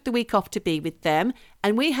 but I took the week off to be with them,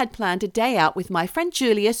 and we had planned a day out with my friend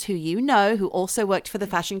Julius, who you know, who also worked for the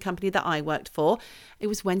fashion company that I worked for. It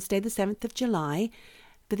was Wednesday the 7th of July,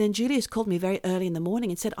 but then Julius called me very early in the morning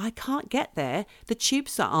and said, I can't get there. The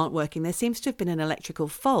tubes aren't working. There seems to have been an electrical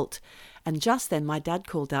fault. And just then my dad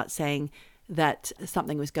called out saying that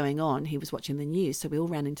something was going on. He was watching the news, so we all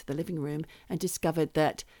ran into the living room and discovered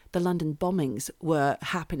that the London bombings were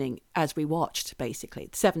happening as we watched, basically.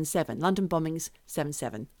 7/7, London bombings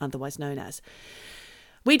 7/7, otherwise known as.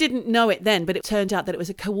 We didn't know it then, but it turned out that it was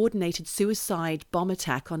a coordinated suicide bomb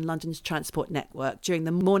attack on London's transport network during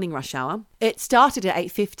the morning rush hour. It started at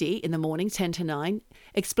 8:50 in the morning, 10 to 9.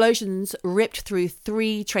 Explosions ripped through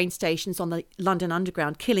 3 train stations on the London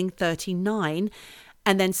Underground, killing 39.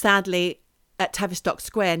 And then sadly, at Tavistock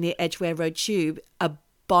Square near Edgware Road Tube, a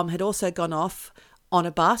bomb had also gone off on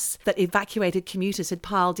a bus that evacuated commuters had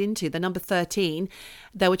piled into, the number 13.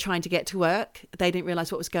 They were trying to get to work. They didn't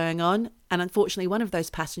realise what was going on. And unfortunately, one of those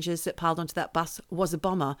passengers that piled onto that bus was a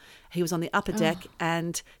bomber. He was on the upper deck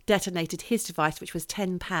and detonated his device, which was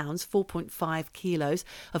 10 pounds, 4.5 kilos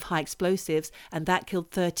of high explosives. And that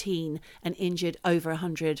killed 13 and injured over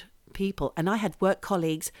 100 people. And I had work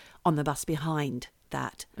colleagues on the bus behind.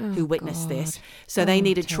 that who witnessed this. So Oh, they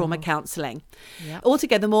needed terrible. trauma counselling. Yep.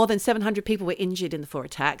 Altogether, more than 700 people were injured in the 4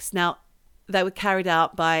 attacks. Now, they were carried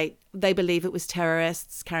out by, they believe it was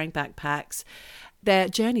terrorists carrying backpacks. Their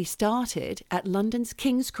journey started at London's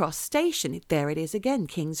King's Cross station. There it is again,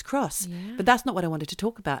 King's Cross. Yeah. But that's not what I wanted to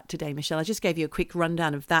talk about today, Michelle. I just gave you a quick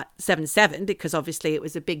rundown of that 7/7 because obviously it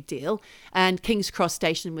was a big deal. And King's Cross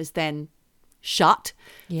station was then shut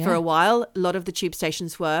for a while. A lot of the tube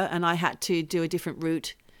stations were, and I had to do a different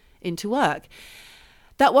route into work.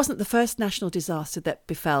 That wasn't the first national disaster that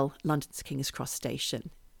befell London's King's Cross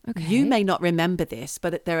station. Okay. You may not remember this,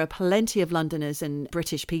 but there are plenty of Londoners and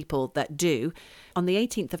British people that do. On the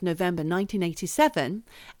 18th of November 1987,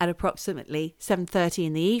 at approximately 7:30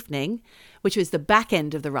 in the evening, which was the back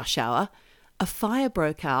end of the rush hour, a fire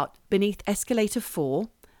broke out beneath escalator 4.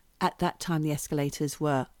 At that time, the escalators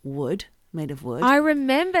were made of wood. I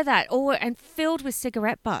remember that. Oh, and filled with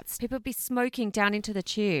cigarette butts. People would be smoking down into the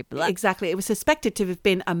tube. Exactly. It was suspected to have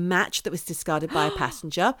been a match that was discarded by a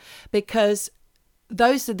passenger because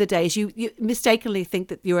those are the days you mistakenly think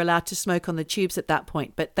that you're allowed to smoke on the tubes at that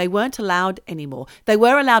point, but they weren't allowed anymore. They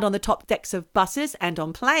were allowed on the top decks of buses and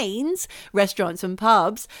on planes, restaurants and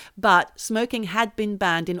pubs, but smoking had been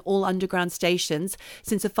banned in all underground stations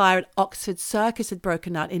since a fire at Oxford Circus had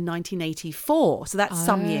broken out in 1984. So that's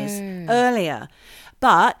some years earlier.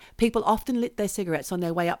 But people often lit their cigarettes on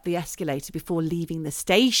their way up the escalator before leaving the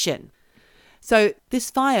station. So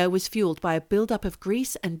this fire was fueled by a buildup of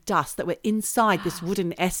grease and dust that were inside this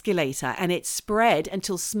wooden escalator, and it spread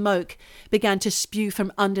until smoke began to spew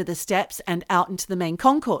from under the steps and out into the main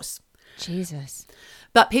concourse. Jesus.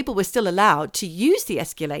 But people were still allowed to use the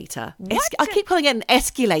escalator. I keep calling it an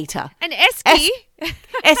escalator. An esky?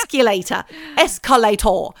 Escalator.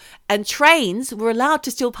 Escalator. And trains were allowed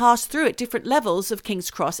to still pass through at different levels of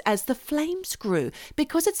King's Cross as the flames grew.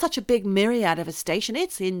 Because it's such a big myriad of a station,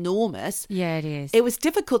 it's enormous. Yeah, it is. It was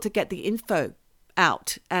difficult to get the info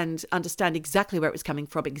out and understand exactly where it was coming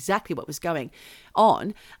from, exactly what was going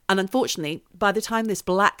on. And unfortunately, by the time this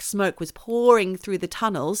black smoke was pouring through the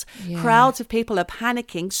tunnels, crowds of people are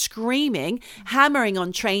panicking, screaming, hammering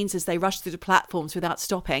on trains as they rushed through the platforms without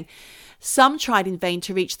stopping. Some tried in vain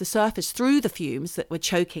to reach the surface through the fumes that were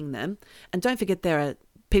choking them. And don't forget, there are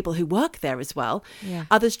people who work there as well. Yeah.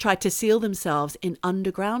 Others tried to seal themselves in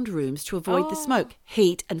underground rooms to avoid the smoke,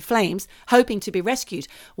 heat and flames, hoping to be rescued.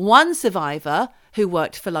 One survivor who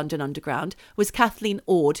worked for London Underground was Kathleen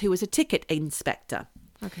Ord, who was a ticket inspector.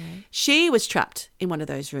 Okay. She was trapped in one of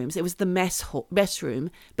those rooms. It was the mess room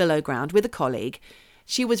below ground with a colleague.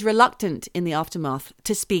 She was reluctant in the aftermath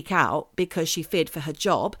to speak out because she feared for her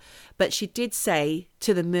job, but she did say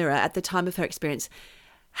to the Mirror at the time of her experience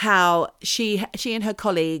how she and her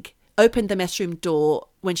colleague opened the mess room door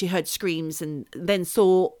when she heard screams and then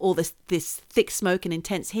saw all this thick smoke and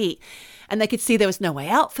intense heat, and they could see there was no way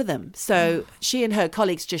out for them. So she and her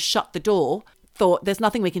colleagues just shut the door, thought there's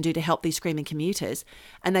nothing we can do to help these screaming commuters,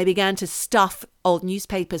 and they began to stuff old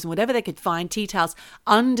newspapers and whatever they could find, tea towels,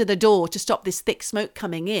 under the door to stop this thick smoke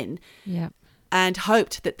coming in, and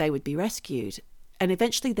hoped that they would be rescued. And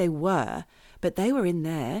eventually they were, but they were in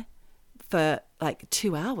there for like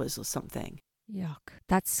 2 hours or something. Yuck.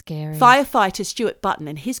 That's scary. Firefighter Stuart Button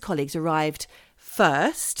and his colleagues arrived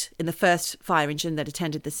first in the first fire engine that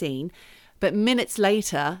attended the scene. But minutes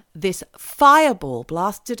later, this fireball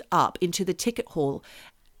blasted up into the ticket hall,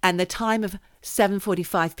 and the time of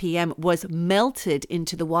 7:45 p.m. was melted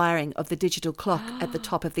into the wiring of the digital clock at the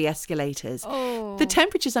top of the escalators. The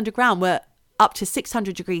temperatures underground were up to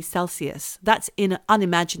 600 degrees Celsius. That's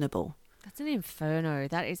unimaginable. That's an inferno.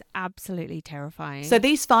 That is absolutely terrifying. So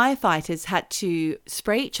these firefighters had to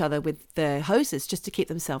spray each other with the hoses just to keep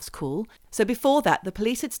themselves cool. So before that, the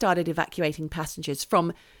police had started evacuating passengers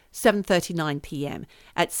from 7:39 p.m.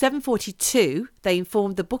 At 7:42, they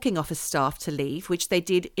informed the booking office staff to leave, which they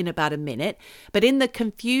did in about a minute. But in the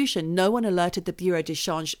confusion, no one alerted the Bureau de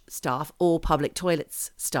Change staff or public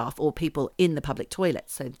toilets staff or people in the public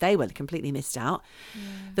toilets. So they were completely missed out.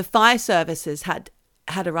 The fire services had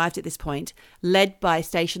arrived at this point, led by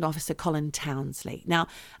Station Officer Colin Townsley. Now,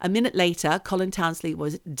 a minute later, Colin Townsley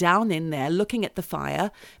was down in there looking at the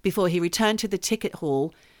fire before he returned to the ticket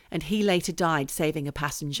hall, and he later died saving a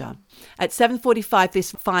passenger. At 7:45,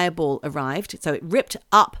 this fireball arrived, so it ripped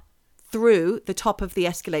up through the top of the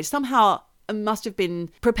escalator. Somehow it must have been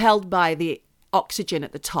propelled by the oxygen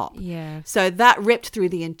at the top. Yeah. So that ripped through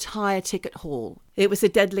the entire ticket hall. It was the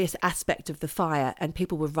deadliest aspect of the fire, and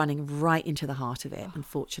people were running right into the heart of it,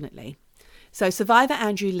 unfortunately. So survivor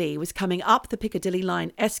Andrew Lee was coming up the Piccadilly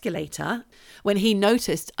line escalator when he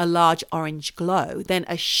noticed a large orange glow, then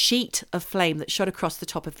a sheet of flame that shot across the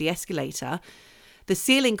top of the escalator. The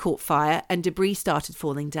ceiling caught fire and debris started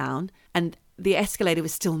falling down, and the escalator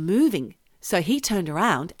was still moving. So he turned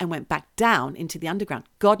around and went back down into the underground.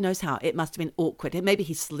 God knows how. It must have been awkward. Maybe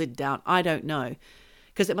he slid down. I don't know.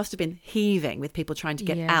 Because it must have been heaving with people trying to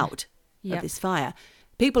get out of this fire.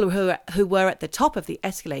 People who were at the top of the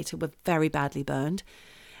escalator were very badly burned.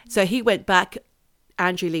 So he went back,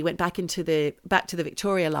 Andrew Lee went back to the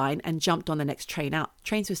Victoria line and jumped on the next train out.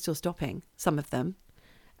 Trains were still stopping, some of them.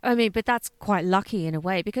 I mean, but that's quite lucky in a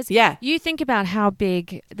way because you think about how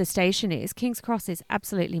big the station is. King's Cross is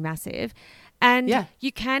absolutely massive. And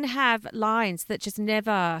you can have lines that just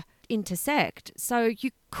never intersect. So you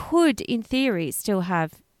could, in theory, still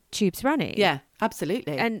have tubes running. Yeah,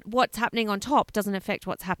 absolutely. And what's happening on top doesn't affect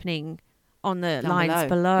what's happening on the lines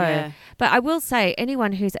below. Yeah. But I will say,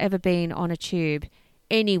 anyone who's ever been on a tube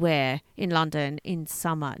anywhere in London in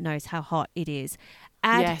summer knows how hot it is.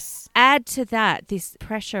 Add to that this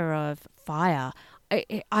pressure of fire.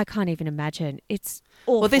 I can't even imagine. It's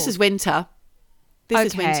awful. Well, this is winter. This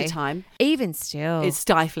is winter time. Even still. It's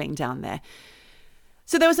stifling down there.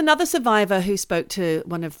 So there was another survivor who spoke to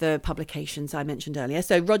one of the publications I mentioned earlier.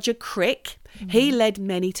 So Roger Crick, he led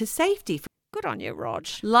many to safety. Good on you, Rog.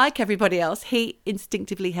 Like everybody else, he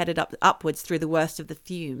instinctively headed upwards through the worst of the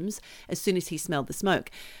fumes as soon as he smelled the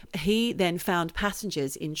smoke. He then found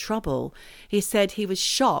passengers in trouble. He said he was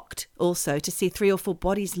shocked also to see 3 or 4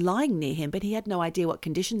 bodies lying near him, but he had no idea what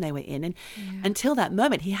condition they were in. And until that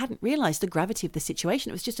moment, he hadn't realised the gravity of the situation.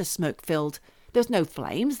 It was just a smoke-filled... There was no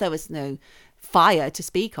flames. There was no fire to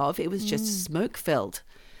speak of. It was just smoke-filled.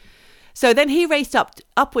 So then he raced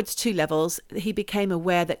upwards 2 levels. He became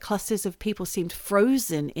aware that clusters of people seemed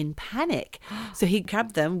frozen in panic. So he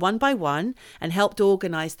grabbed them one by one and helped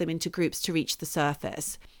organise them into groups to reach the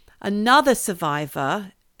surface. Another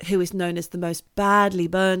survivor, who is known as the most badly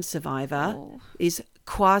burned survivor, is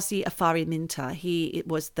Kwasi Afari-Minta. He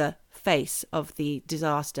was the face of the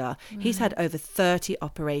disaster. Right. He's had over 30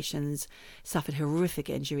 operations, suffered horrific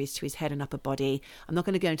injuries to his head and upper body. I'm not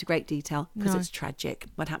going to go into great detail because it's tragic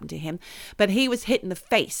what happened to him. But he was hit in the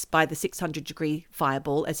face by the 600-degree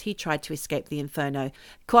fireball as he tried to escape the inferno.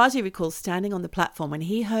 Kwasi recalls standing on the platform when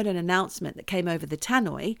he heard an announcement that came over the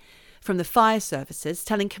tannoy from the fire services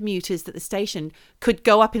telling commuters that the station could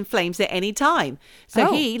go up in flames at any time.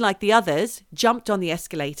 So he, like the others, jumped on the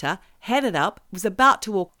escalator, headed up, was about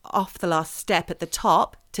to walk off the last step at the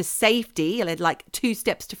top to safety, like 2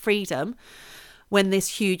 steps to freedom, when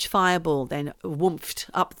this huge fireball then whoomphed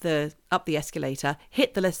up the escalator,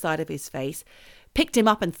 hit the left side of his face, picked him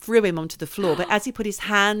up and threw him onto the floor. But as he put his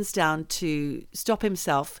hands down to stop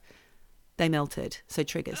himself, they melted. So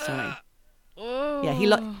triggers, sorry.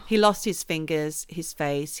 Yeah, he lost his fingers, his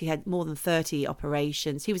face. He had more than 30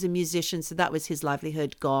 operations. He was a musician, so that was his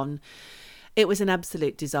livelihood gone. It was an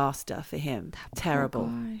absolute disaster for him.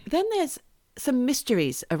 Terrible. Then there's some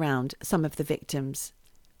mysteries around some of the victims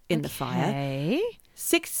in the fire.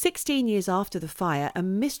 16 years after the fire, a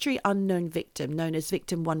mystery unknown victim known as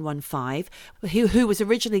Victim 115, who was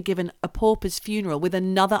originally given a pauper's funeral with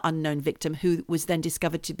another unknown victim who was then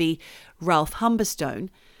discovered to be Ralph Humberstone.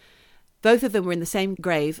 Both of them were in the same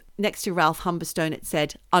grave. Next to Ralph Humberstone, it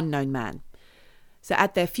said, unknown man. So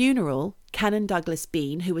at their funeral, Canon Douglas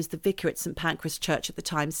Bean, who was the vicar at St Pancras Church at the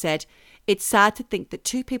time, said, "It's sad to think that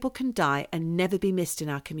 2 people can die and never be missed in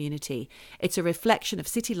our community. It's a reflection of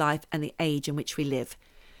city life and the age in which we live."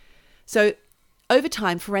 So over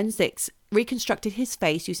time, forensics reconstructed his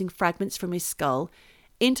face using fragments from his skull.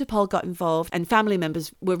 Interpol got involved and family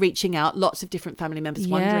members were reaching out, lots of different family members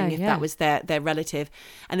wondering if that was their relative.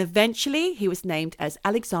 And eventually he was named as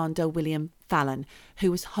Alexander William Fallon,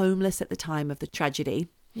 who was homeless at the time of the tragedy.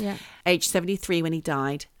 Yeah. Age 73 when he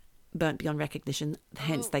died, burnt beyond recognition,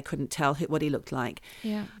 hence they couldn't tell what he looked like.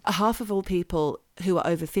 Yeah. Half of all people who are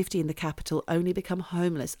over 50 in the capital only become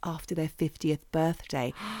homeless after their 50th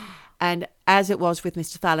birthday. And as it was with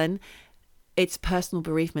Mr. Fallon, it's personal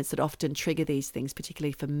bereavements that often trigger these things,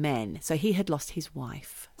 particularly for men. So he had lost his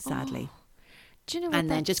wife, sadly. Do you know what? And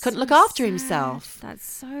then just couldn't look after himself. That's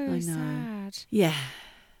so sad. Yeah.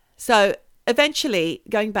 So eventually,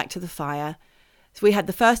 going back to the fire, so we had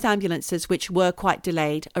the first ambulances, which were quite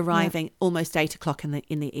delayed, arriving almost 8 o'clock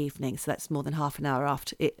in the evening. So that's more than half an hour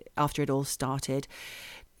after it all started.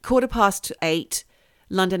 8:15,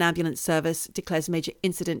 London Ambulance Service declares a major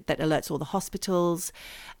incident that alerts all the hospitals.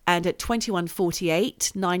 And at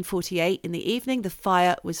 9:48 in the evening, the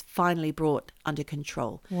fire was finally brought under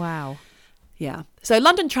control. Wow. Yeah. So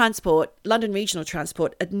London Regional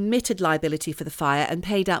Transport admitted liability for the fire and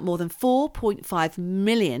paid out more than 4.5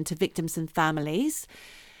 million to victims and families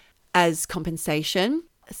as compensation.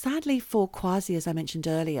 sadly for Kwasi, as I mentioned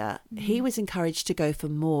earlier, he was encouraged to go for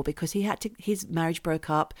more because his marriage broke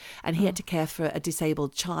up and he had to care for a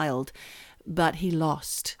disabled child, but he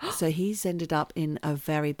lost. So he's ended up in a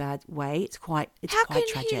very bad way. It's quite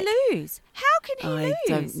tragic. How can he lose? How can he lose? I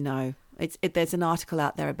don't know. There's an article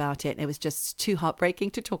out there about it, and it was just too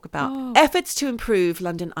heartbreaking to talk about. Efforts to improve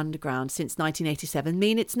London Underground since 1987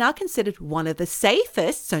 mean it's now considered one of the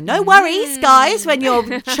safest, so no worries, guys, when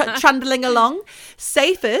you're trundling along,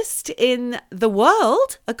 safest in the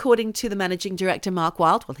world, according to the managing director, Mark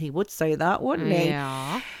Wilde. Well, he would say that, wouldn't he?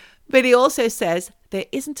 Yeah. But he also says, there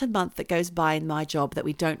isn't a month that goes by in my job that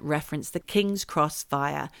we don't reference the King's Cross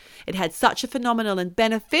fire. It had such a phenomenal and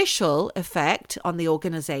beneficial effect on the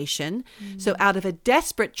organisation. So out of a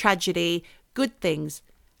desperate tragedy, good things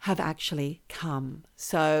have actually come.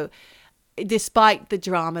 So despite the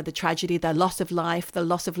drama, the tragedy, the loss of life, the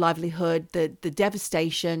loss of livelihood, the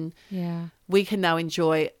devastation, we can now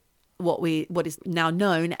enjoy what is now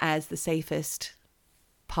known as the safest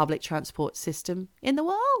public transport system in the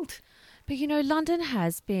world. But, London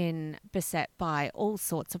has been beset by all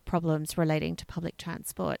sorts of problems relating to public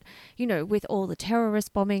transport, with all the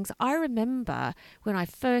terrorist bombings. I remember when I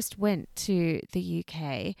first went to the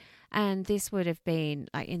UK, and this would have been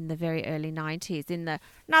like in the very early 90s, in the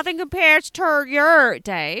nothing compares to your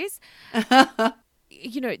days.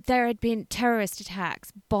 There had been terrorist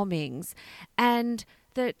attacks, bombings, and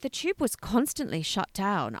the tube was constantly shut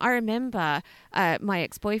down. I remember my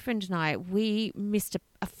ex-boyfriend and I, we missed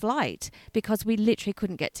a flight because we literally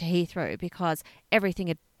couldn't get to Heathrow because everything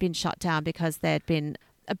had been shut down because there had been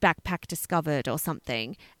a backpack discovered or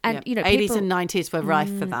something. And, 80s and 90s were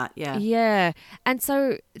rife for that, yeah. Yeah. And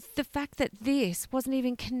so the fact that this wasn't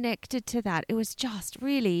even connected to that, it was just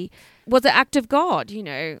really, was an act of God,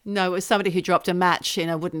 No, it was somebody who dropped a match in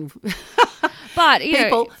a wooden... But,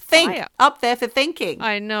 people think fire. up there for thinking.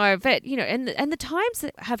 I know, but, and the times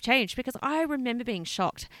have changed because I remember being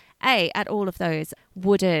shocked, A, at all of those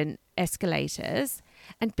wooden escalators,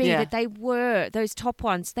 and B, that those top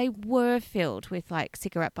ones, they were filled with like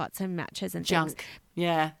cigarette butts and matches and junk. Things.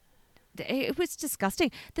 Yeah. It was disgusting.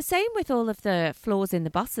 The same with all of the floors in the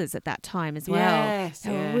buses at that time as well. Yes,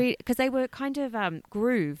 because they were kind of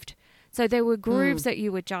grooved. So there were grooves that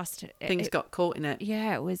you would just... Things got caught in it.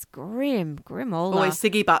 Yeah, it was grim all Always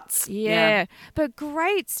ciggy butts. Yeah, but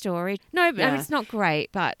great story. No, I mean, it's not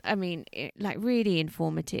great, but I mean, really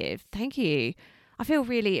informative. Thank you. I feel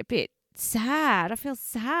really a bit sad. I feel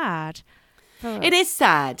sad. It is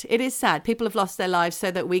sad. It is sad. People have lost their lives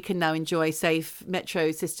so that we can now enjoy safe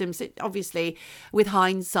metro systems. Obviously, with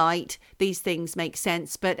hindsight, these things make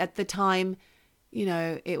sense. But at the time,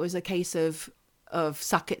 it was a case of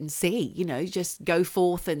suck it and see, just go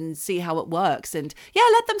forth and see how it works. And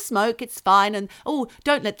let them smoke, it's fine. And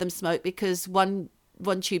don't let them smoke because one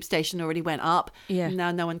tube station already went up. Yeah.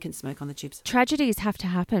 Now no one can smoke on the tubes. Tragedies have to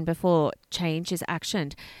happen before change is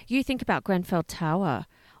actioned. You think about Grenfell Tower,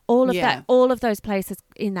 all of those places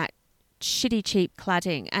in that shitty cheap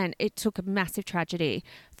cladding, and it took a massive tragedy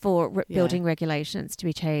for building regulations to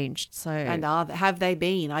be changed. So, and have they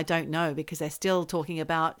been? I don't know, because they're still talking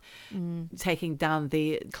about taking down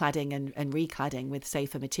the cladding and recladding with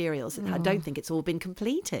safer materials. And I don't think it's all been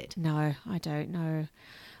completed. No, I don't know.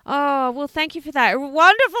 Oh, well, thank you for that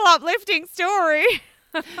wonderful, uplifting story.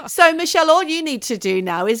 So, Michelle, all you need to do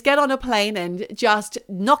now is get on a plane and just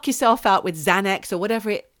knock yourself out with Xanax or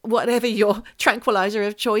whatever your tranquilizer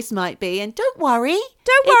of choice might be. And don't worry.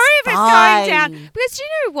 Don't worry if it's going down. Because you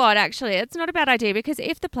know what, actually, it's not a bad idea, because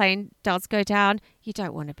if the plane does go down, you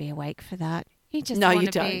don't want to be awake for that. You just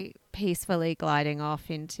want to be peacefully gliding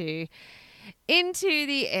off into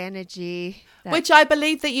the energy. Which I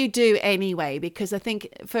believe that you do anyway, because I think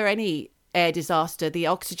for any air disaster, the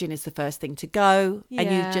oxygen is the first thing to go and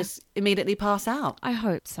you just immediately pass out. I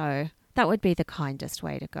hope so. That would be the kindest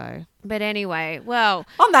way to go. But anyway, well...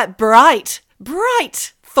 On that bright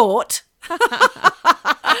thought.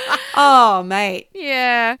 Oh, mate.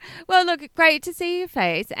 Yeah. Well, look, great to see your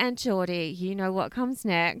face. And Geordie, you know what comes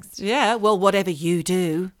next. Yeah, well, whatever you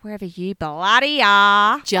do. Wherever you bloody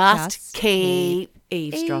are. Just keep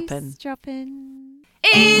eavesdropping. Eavesdropping.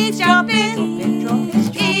 Eavesdropping.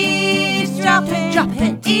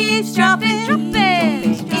 Dropping. Eavesdropping.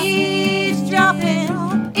 Dropping.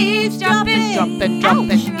 Eavesdropping. Eavesdropping.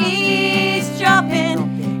 Dropping. Eavesdropping.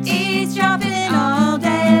 Eavesdropping.